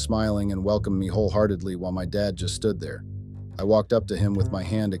 Everyone was smiling and welcomed me wholeheartedly while my dad just stood there. I walked up to him with my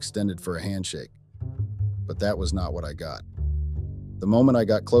hand extended for a handshake. But that was not what I got. The moment I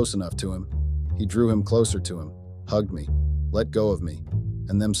got close enough to him, he drew him closer to him, hugged me, let go of me,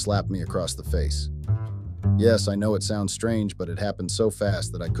 and then slapped me across the face. Yes, I know it sounds strange, but it happened so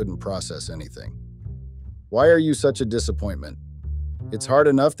fast that I couldn't process anything. Why are you such a disappointment? It's hard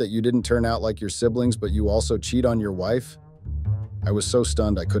enough that you didn't turn out like your siblings, but you also cheat on your wife? I was so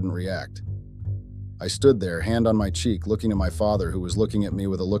stunned I couldn't react. I stood there, hand on my cheek, looking at my father, who was looking at me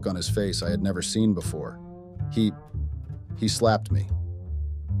with a look on his face I had never seen before. He slapped me.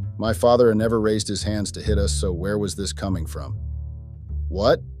 My father had never raised his hands to hit us, so where was this coming from?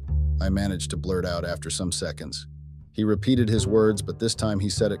 What? I managed to blurt out after some seconds. He repeated his words, but this time he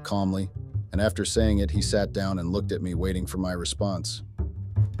said it calmly, and after saying it, he sat down and looked at me, waiting for my response.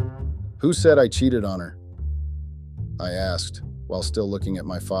 Who said I cheated on her? I asked, while still looking at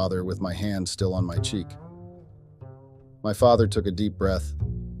my father with my hand still on my cheek. My father took a deep breath,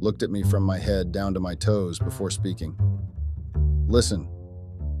 looked at me from my head down to my toes before speaking. Listen,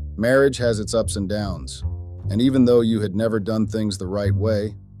 marriage has its ups and downs, and even though you had never done things the right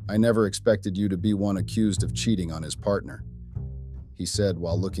way, I never expected you to be one accused of cheating on his partner, he said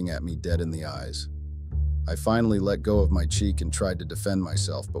while looking at me dead in the eyes. I finally let go of my cheek and tried to defend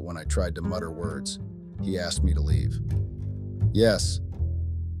myself, but when I tried to mutter words, he asked me to leave. Yes,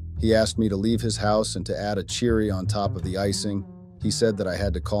 he asked me to leave his house and to add a cherry on top of the icing. He said that I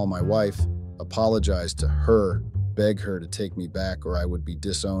had to call my wife, apologize to her, beg her to take me back, or I would be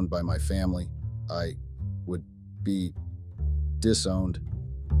disowned by my family. I would be disowned.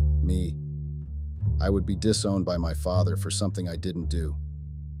 I would be disowned by my father for something I didn't do.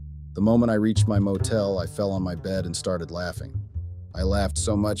 The moment I reached my motel, I fell on my bed and started laughing. I laughed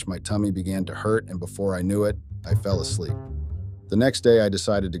so much my tummy began to hurt, and before I knew it, I fell asleep. The next day, I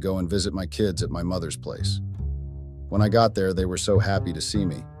decided to go and visit my kids at my mother's place. When I got there, they were so happy to see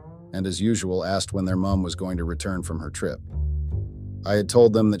me, and as usual, asked when their mom was going to return from her trip. I had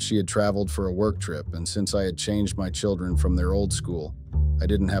told them that she had traveled for a work trip, and since I had changed my children from their old school, I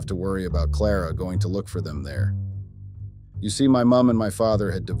didn't have to worry about Clara going to look for them there. You see, my mom and my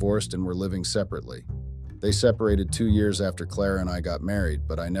father had divorced and were living separately. They separated 2 years after Clara and I got married,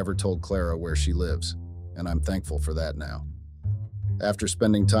 but I never told Clara where she lives, and I'm thankful for that now. After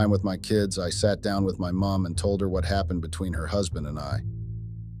spending time with my kids, I sat down with my mom and told her what happened between her husband and I.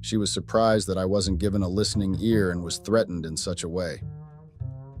 She was surprised that I wasn't given a listening ear and was threatened in such a way.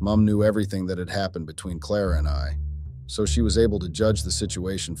 Mom knew everything that had happened between Clara and I, so she was able to judge the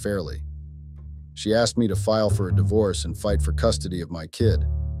situation fairly. She asked me to file for a divorce and fight for custody of my kid,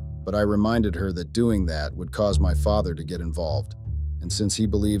 but I reminded her that doing that would cause my father to get involved. And since he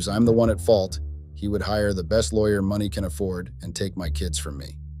believes I'm the one at fault, he would hire the best lawyer money can afford and take my kids from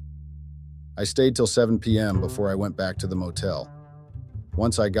me. I stayed till 7 p.m. before I went back to the motel.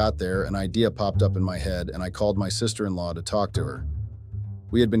 Once I got there, an idea popped up in my head and I called my sister-in-law to talk to her.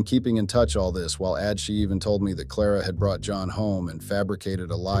 We had been keeping in touch all this while she even told me that Clara had brought John home and fabricated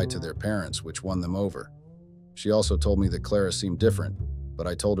a lie to their parents, which won them over. She also told me that Clara seemed different, but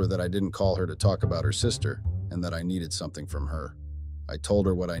I told her that I didn't call her to talk about her sister and that I needed something from her. I told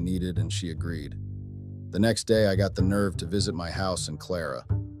her what I needed and she agreed. The next day, I got the nerve to visit my house in Clara.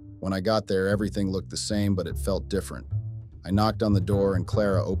 When I got there, everything looked the same, but it felt different. I knocked on the door and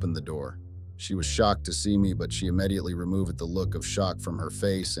Clara opened the door. She was shocked to see me, but she immediately removed the look of shock from her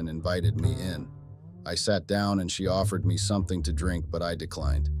face and invited me in. I sat down and she offered me something to drink, but I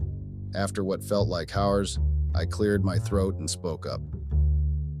declined. After what felt like hours, I cleared my throat and spoke up.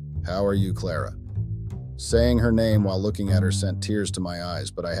 "How are you, Clara?" Saying her name while looking at her sent tears to my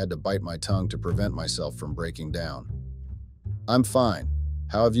eyes, but I had to bite my tongue to prevent myself from breaking down. "I'm fine.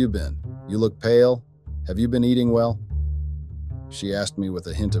 How have you been? You look pale. Have you been eating well?" She asked me with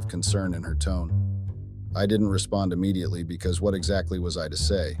a hint of concern in her tone. I didn't respond immediately because what exactly was I to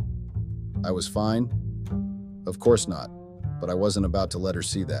say? I was fine? Of course not, but I wasn't about to let her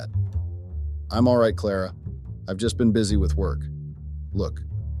see that. "I'm all right, Clara. I've just been busy with work. Look,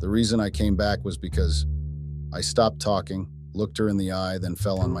 the reason I came back was because I stopped talking, looked her in the eye, then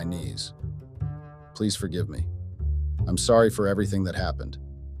fell on my knees. Please forgive me. I'm sorry for everything that happened.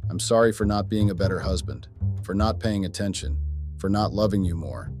 I'm sorry for not being a better husband, for not paying attention, for not loving you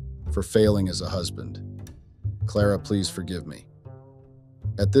more, for failing as a husband. Clara, please forgive me."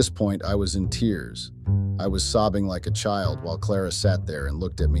 At this point, I was in tears. I was sobbing like a child while Clara sat there and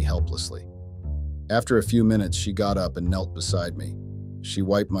looked at me helplessly. After a few minutes, she got up and knelt beside me. She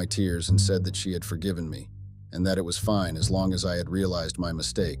wiped my tears and said that she had forgiven me, and that it was fine as long as I had realized my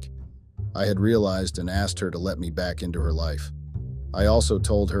mistake. I had realized and asked her to let me back into her life. I also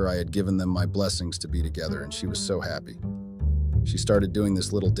told her I had given them my blessings to be together, and she was so happy. She started doing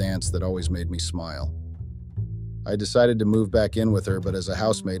this little dance that always made me smile. I decided to move back in with her, but as a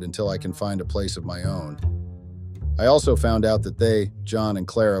housemate until I can find a place of my own. I also found out that they, John and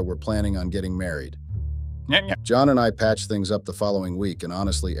Clara, were planning on getting married. John and I patched things up the following week, and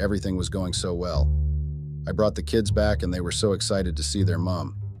honestly, everything was going so well. I brought the kids back, and they were so excited to see their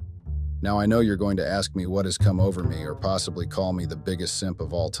mom. Now, I know you're going to ask me what has come over me or possibly call me the biggest simp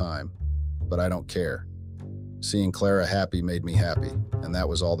of all time, but I don't care. Seeing Clara happy made me happy, and that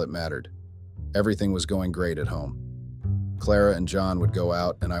was all that mattered. Everything was going great at home. Clara and John would go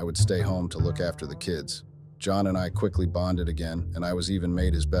out, and I would stay home to look after the kids. John and I quickly bonded again, and I was even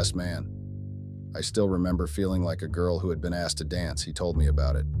made his best man. I still remember feeling like a girl who had been asked to dance. He told me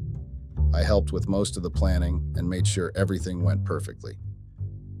about it. I helped with most of the planning and made sure everything went perfectly.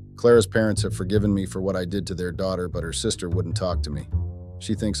 Clara's parents have forgiven me for what I did to their daughter, but her sister wouldn't talk to me.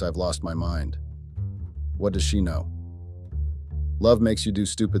 She thinks I've lost my mind. What does she know? Love makes you do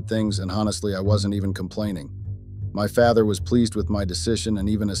stupid things, and honestly, I wasn't even complaining. My father was pleased with my decision and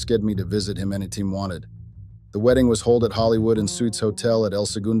even asked me to visit him anytime wanted. The wedding was held at Hollywood and Suites Hotel at El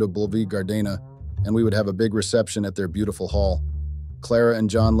Segundo Boulevard Gardena, and we would have a big reception at their beautiful hall. Clara and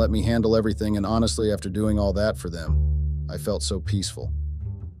John let me handle everything, and honestly, after doing all that for them, I felt so peaceful.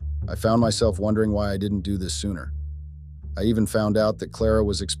 I found myself wondering why I didn't do this sooner. I even found out that Clara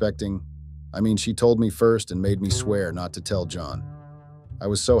was expecting. She told me first and made me swear not to tell John. I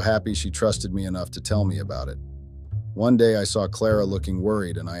was so happy she trusted me enough to tell me about it. One day I saw Clara looking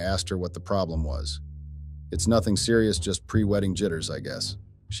worried, and I asked her what the problem was. "It's nothing serious, just pre-wedding jitters, I guess,"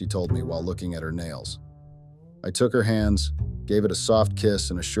 she told me while looking at her nails. I took her hands, gave it a soft kiss,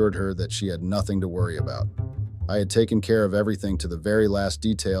 and assured her that she had nothing to worry about. I had taken care of everything to the very last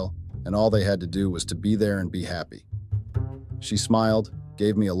detail, and all they had to do was to be there and be happy. She smiled,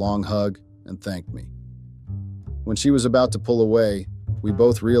 gave me a long hug, and thanked me. When she was about to pull away, we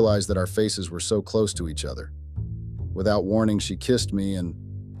both realized that our faces were so close to each other. Without warning, she kissed me and,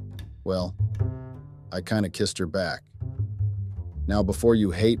 well, I kind of kissed her back. Now, before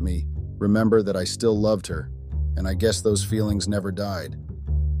you hate me, remember that I still loved her, and I guess those feelings never died.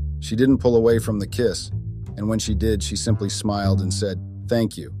 She didn't pull away from the kiss, and when she did, she simply smiled and said,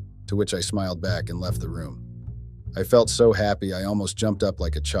 "Thank you," to which I smiled back and left the room. I felt so happy I almost jumped up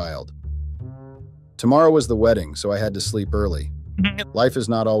like a child. Tomorrow was the wedding, so I had to sleep early. Life is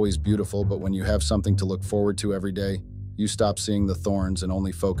not always beautiful, but when you have something to look forward to every day, you stop seeing the thorns and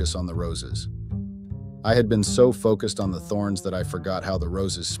only focus on the roses. I had been so focused on the thorns that I forgot how the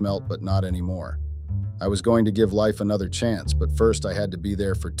roses smelt, but not anymore. I was going to give life another chance, but first I had to be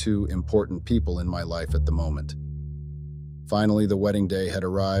there for two important people in my life at the moment. Finally, the wedding day had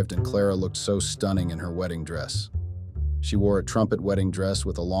arrived and Clara looked so stunning in her wedding dress. She wore a trumpet wedding dress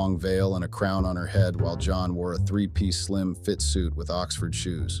with a long veil and a crown on her head, while John wore a three-piece slim fit suit with Oxford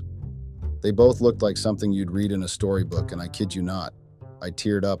shoes. They both looked like something you'd read in a storybook, and I kid you not, I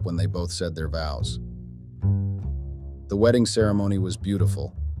teared up when they both said their vows. The wedding ceremony was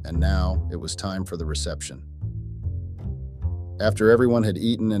beautiful, and now it was time for the reception. After everyone had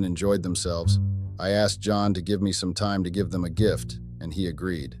eaten and enjoyed themselves, I asked John to give me some time to give them a gift, and he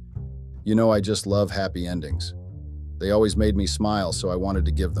agreed. You know, I just love happy endings. They always made me smile, so I wanted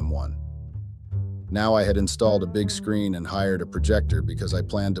to give them one. Now I had installed a big screen and hired a projector because I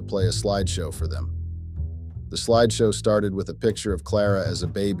planned to play a slideshow for them. The slideshow started with a picture of Clara as a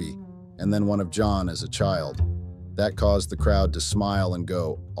baby, and then one of John as a child. That caused the crowd to smile and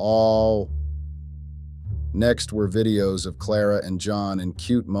go, "Oh!" Next were videos of Clara and John in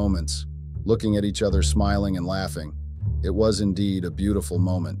cute moments, looking at each other smiling and laughing. It was indeed a beautiful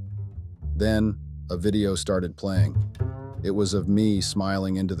moment. Then, a video started playing. It was of me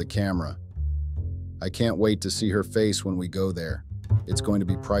smiling into the camera. I can't wait to see her face when we go there. It's going to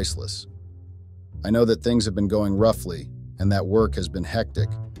be priceless. I know that things have been going roughly, and that work has been hectic,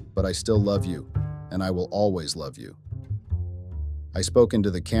 but I still love you, and I will always love you. I spoke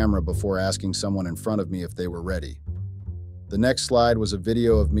into the camera before asking someone in front of me if they were ready. The next slide was a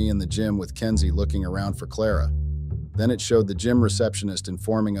video of me in the gym with Kenzie looking around for Clara. Then it showed the gym receptionist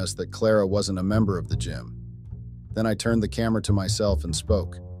informing us that Clara wasn't a member of the gym. Then I turned the camera to myself and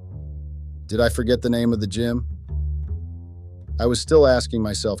spoke. Did I forget the name of the gym? I was still asking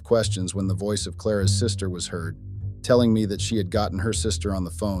myself questions when the voice of Clara's sister was heard, telling me that she had gotten her sister on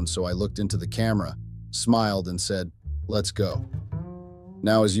the phone, so I looked into the camera, smiled, and said, "Let's go."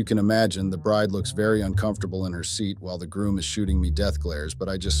 Now, as you can imagine, the bride looks very uncomfortable in her seat while the groom is shooting me death glares, but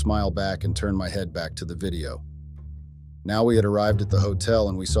I just smile back and turn my head back to the video. Now we had arrived at the hotel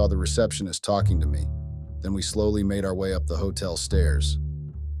and we saw the receptionist talking to me. Then we slowly made our way up the hotel stairs.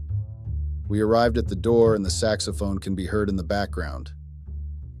 We arrived at the door and the saxophone can be heard in the background.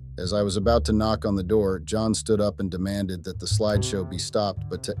 As I was about to knock on the door, John stood up and demanded that the slideshow be stopped,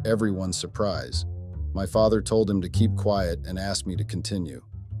 but to everyone's surprise, my father told him to keep quiet and asked me to continue.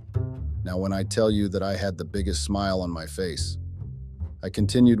 Now, when I tell you that I had the biggest smile on my face, I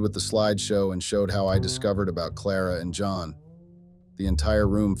continued with the slideshow and showed how I discovered about Clara and John. The entire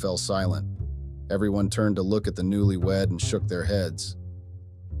room fell silent. Everyone turned to look at the newlywed and shook their heads.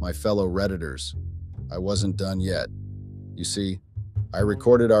 My fellow Redditors, I wasn't done yet. You see, I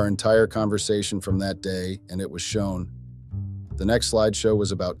recorded our entire conversation from that day, and it was shown. The next slideshow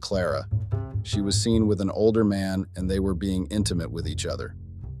was about Clara. She was seen with an older man, and they were being intimate with each other.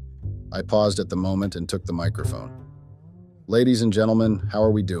 I paused at the moment and took the microphone. Ladies and gentlemen, how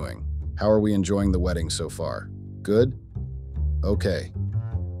are we doing? How are we enjoying the wedding so far? Good? Okay.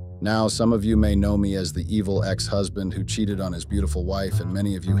 Now, some of you may know me as the evil ex-husband who cheated on his beautiful wife, and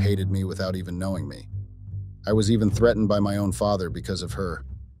many of you hated me without even knowing me. I was even threatened by my own father because of her.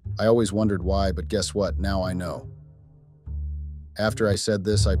 I always wondered why, but guess what? Now I know. After I said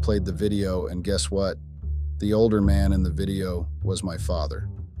this, I played the video, and guess what? The older man in the video was my father.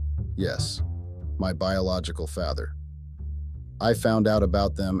 Yes, my biological father. I found out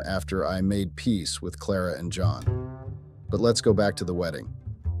about them after I made peace with Clara and John. But let's go back to the wedding.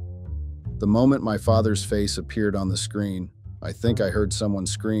 The moment my father's face appeared on the screen, I think I heard someone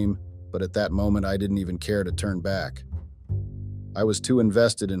scream, but at that moment I didn't even care to turn back. I was too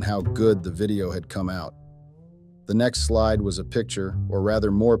invested in how good the video had come out. The next slide was a picture, or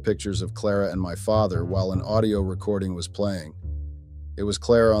rather more pictures of Clara and my father while an audio recording was playing. It was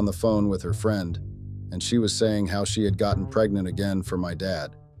Clara on the phone with her friend, and she was saying how she had gotten pregnant again for my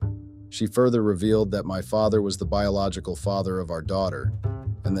dad. She further revealed that my father was the biological father of our daughter,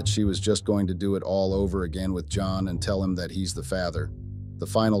 and that she was just going to do it all over again with John and tell him that he's the father. The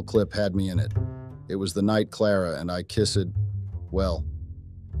final clip had me in it. It was the night Clara and I kissed. Well,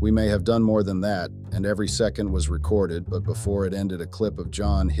 we may have done more than that, and every second was recorded, but before it ended, a clip of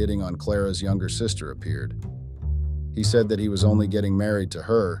John hitting on Clara's younger sister appeared. He said that he was only getting married to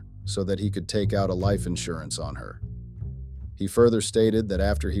her so that he could take out a life insurance on her. He further stated that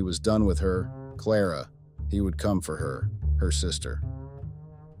after he was done with her, Clara, he would come for her, her sister.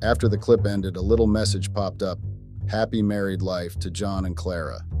 After the clip ended, a little message popped up, "Happy married life to John and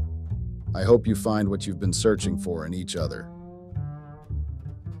Clara. I hope you find what you've been searching for in each other."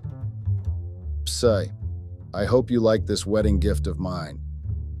 Psy, I hope you like this wedding gift of mine.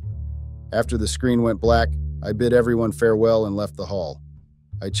 After the screen went black, I bid everyone farewell and left the hall.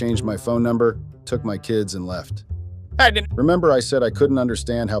 I changed my phone number, took my kids, and left. Remember I said I couldn't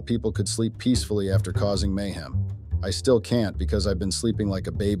understand how people could sleep peacefully after causing mayhem. I still can't because I've been sleeping like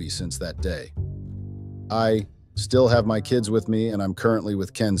a baby since that day. I still have my kids with me, and I'm currently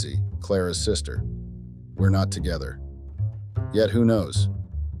with Kenzie, Clara's sister. We're not together. Yet who knows?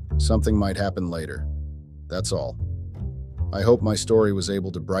 Something might happen later. That's all. I hope my story was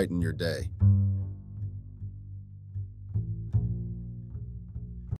able to brighten your day.